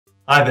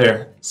Hi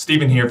there,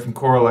 Stephen here from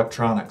Core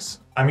Electronics.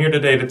 I'm here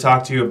today to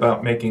talk to you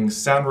about making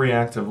sound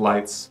reactive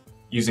lights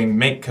using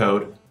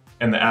MakeCode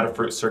and the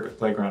Adafruit Circuit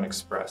Playground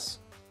Express.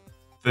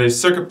 The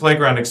Circuit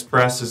Playground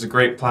Express is a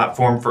great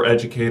platform for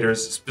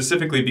educators,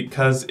 specifically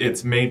because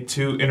it's made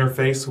to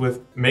interface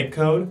with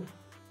MakeCode,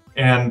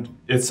 and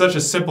it's such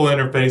a simple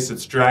interface.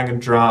 It's drag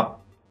and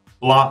drop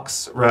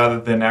blocks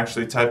rather than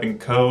actually typing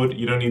code.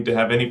 You don't need to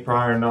have any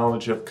prior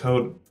knowledge of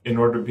code in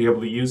order to be able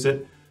to use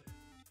it.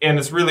 And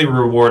it's really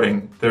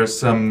rewarding.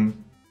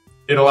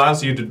 It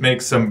allows you to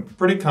make some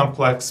pretty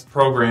complex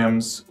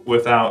programs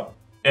without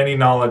any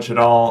knowledge at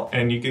all,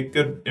 and you get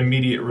good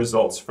immediate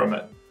results from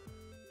it.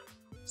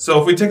 So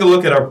if we take a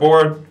look at our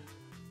board,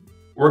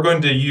 we're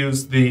going to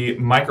use the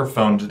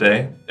microphone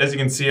today. As you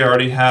can see, I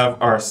already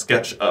have our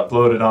sketch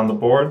uploaded on the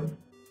board.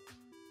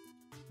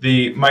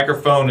 The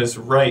microphone is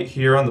right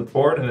here on the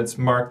board, and it's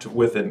marked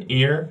with an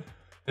ear.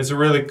 It's a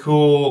really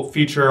cool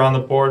feature on the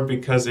board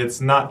because it's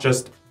not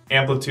just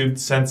amplitude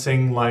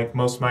sensing like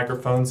most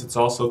microphones, it's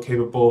also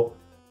capable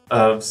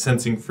of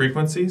sensing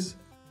frequencies.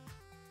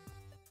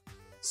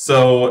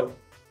 So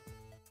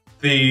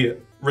the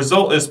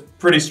result is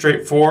pretty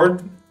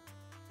straightforward.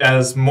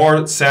 As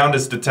more sound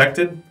is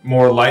detected,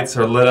 more lights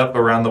are lit up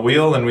around the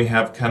wheel, and we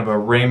have kind of a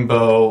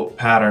rainbow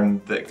pattern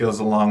that goes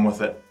along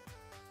with it.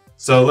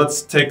 So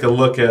let's take a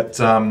look at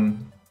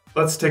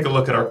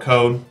our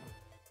code.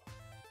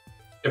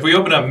 If we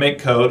open up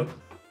MakeCode,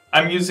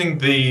 I'm using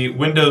the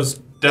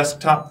Windows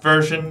desktop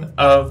version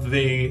of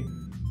the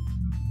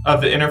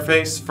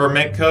interface for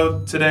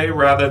MakeCode today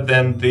rather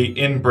than the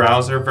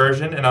in-browser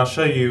version, and I'll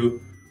show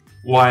you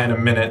why in a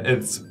minute.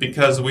 It's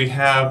because we'll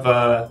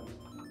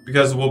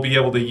be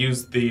able to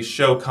use the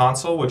show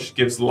console, which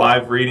gives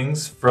live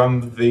readings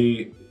from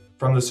the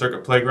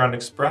Circuit Playground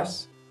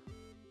Express,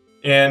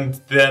 and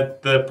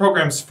that the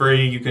program's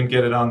free. You can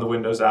get it on the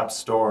Windows App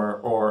Store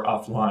or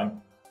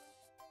offline.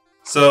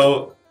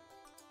 So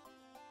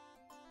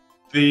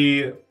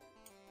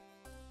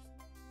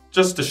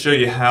just to show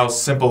you how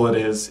simple it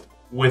is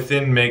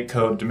within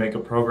MakeCode to make a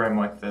program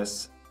like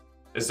this,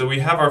 is that we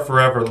have our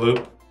forever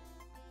loop.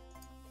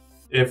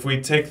 If we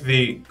take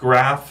the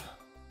graph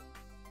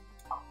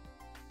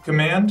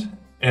command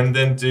and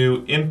then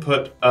do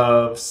input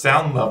of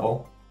sound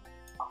level,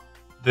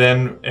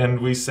 and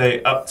we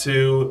say up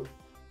to,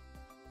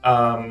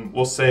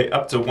 we'll say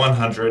up to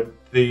 100,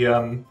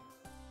 the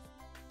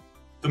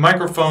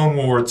microphone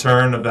will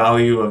return a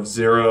value of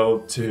 0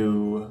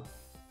 to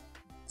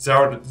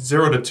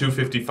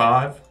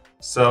 255.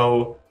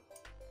 So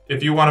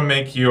if you want to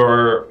make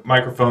your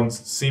microphones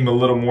seem a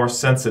little more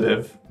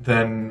sensitive,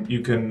 then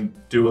you can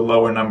do a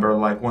lower number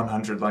like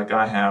 100 like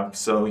I have,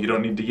 so you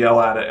don't need to yell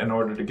at it in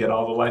order to get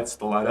all the lights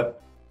to light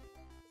up.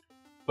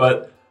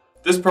 But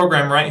this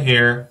program right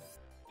here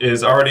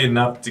is already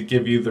enough to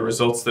give you the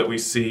results that we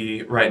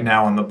see right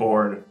now on the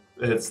board.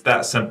 It's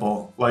that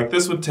simple. Like,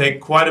 this would take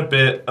quite a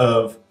bit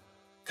of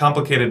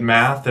complicated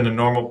math in a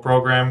normal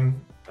programming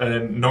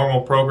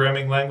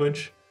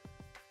language,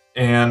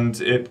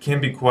 and it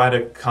can be quite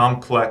a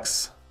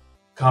complex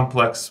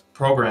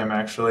program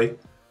actually,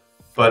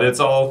 but it's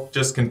all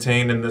just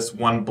contained in this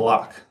one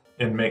block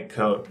in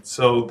MakeCode.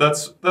 So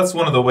that's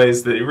one of the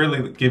ways that it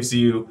really gives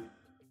you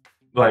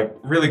like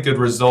really good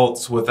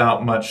results without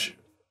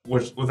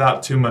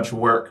too much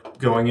work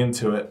going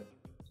into it.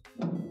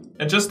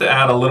 And just to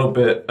add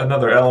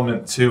another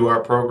element to our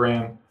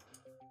program,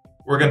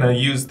 we're going to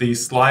use the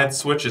slide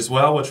switch as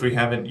well, which we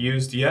haven't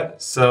used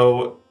yet.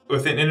 So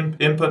within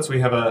inputs,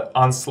 we have a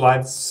on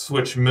slide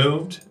switch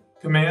moved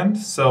command.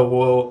 So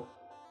we'll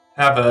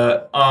have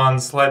a on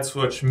slide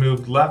switch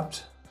moved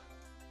left,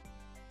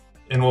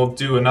 and we'll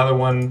do another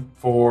one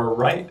for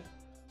right.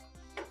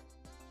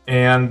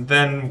 And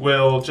then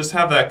we'll just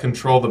have that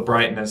control the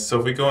brightness. So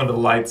if we go into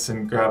lights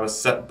and grab a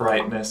set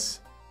brightness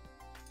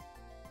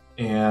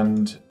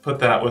and put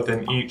that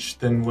within each,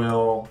 then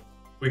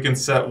we can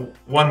set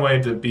one way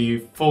to be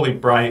fully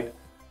bright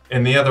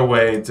and the other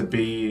way to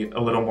be a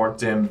little more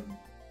dim.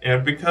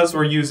 And because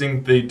we're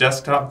using the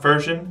desktop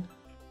version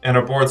and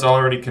our board's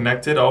already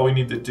connected, all we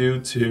need to do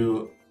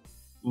to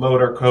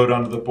load our code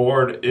onto the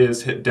board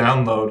is hit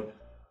download.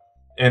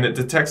 And it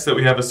detects that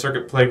we have a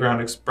Circuit Playground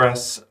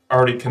Express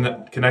already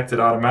connected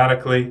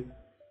automatically.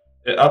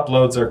 It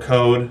uploads our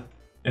code,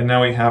 and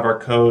now we have our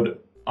code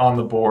on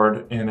the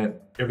board, and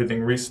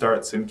everything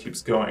restarts and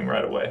keeps going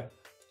right away.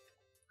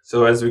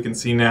 So as we can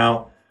see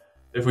now,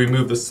 if we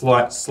move the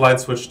slide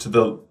switch to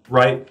the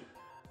right,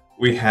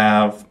 we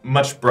have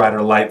much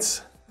brighter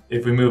lights.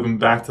 If we move them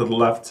back to the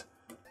left,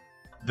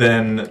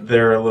 then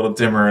they're a little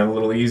dimmer, a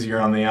little easier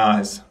on the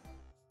eyes.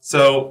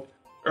 So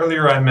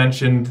earlier I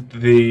mentioned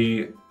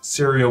the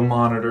serial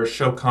monitor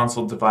show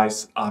console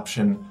device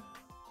option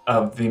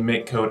of the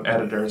MakeCode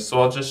editor,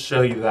 so I'll just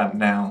show you that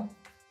now.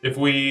 If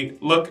we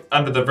look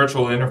under the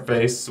virtual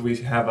interface, we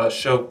have a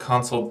show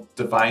console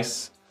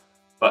device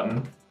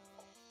button.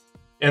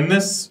 And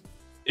this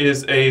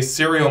is a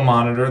serial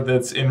monitor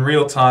that's in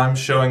real time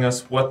showing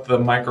us what the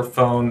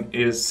microphone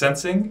is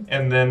sensing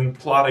and then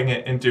plotting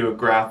it into a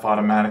graph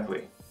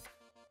automatically.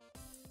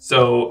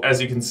 So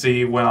as you can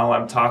see, while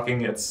I'm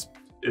talking, it's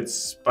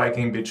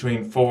spiking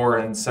between 4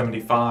 and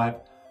 75.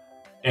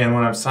 And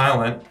when I'm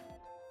silent,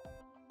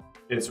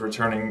 it's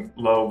returning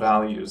low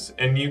values.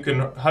 And you can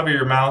hover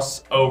your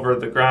mouse over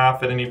the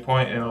graph at any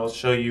point and it'll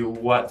show you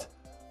what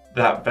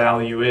that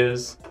value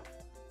is.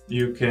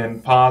 You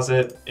can pause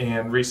it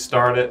and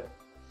restart it.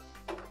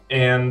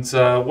 And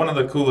one of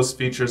the coolest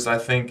features, I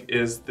think,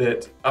 is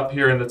that up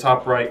here in the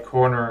top right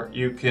corner,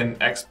 you can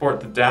export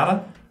the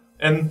data,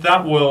 and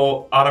that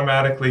will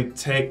automatically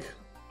take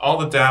all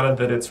the data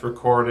that it's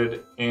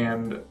recorded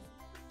and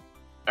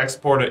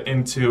export it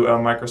into a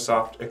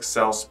Microsoft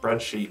Excel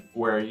spreadsheet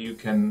where you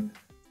can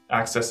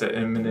access it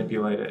and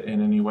manipulate it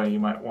in any way you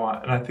might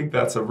want. And I think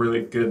that's a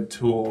really good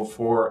tool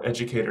for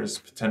educators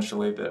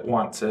potentially that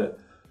want to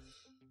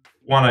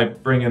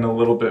bring in a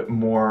little bit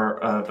more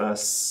of a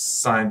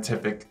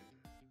scientific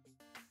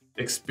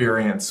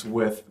experience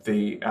with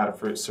the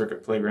Adafruit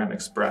Circuit Playground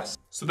Express.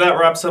 So that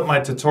wraps up my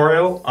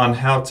tutorial on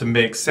how to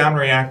make sound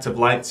reactive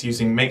lights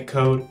using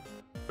MakeCode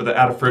for the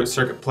Adafruit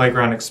Circuit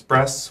Playground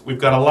Express. We've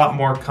got a lot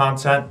more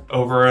content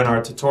over in our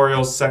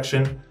tutorials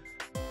section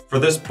for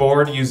this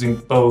board using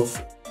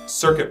both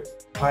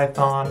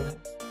CircuitPython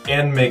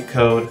and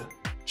MakeCode.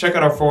 Check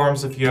out our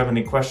forums if you have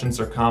any questions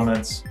or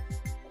comments.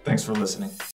 Thanks for listening.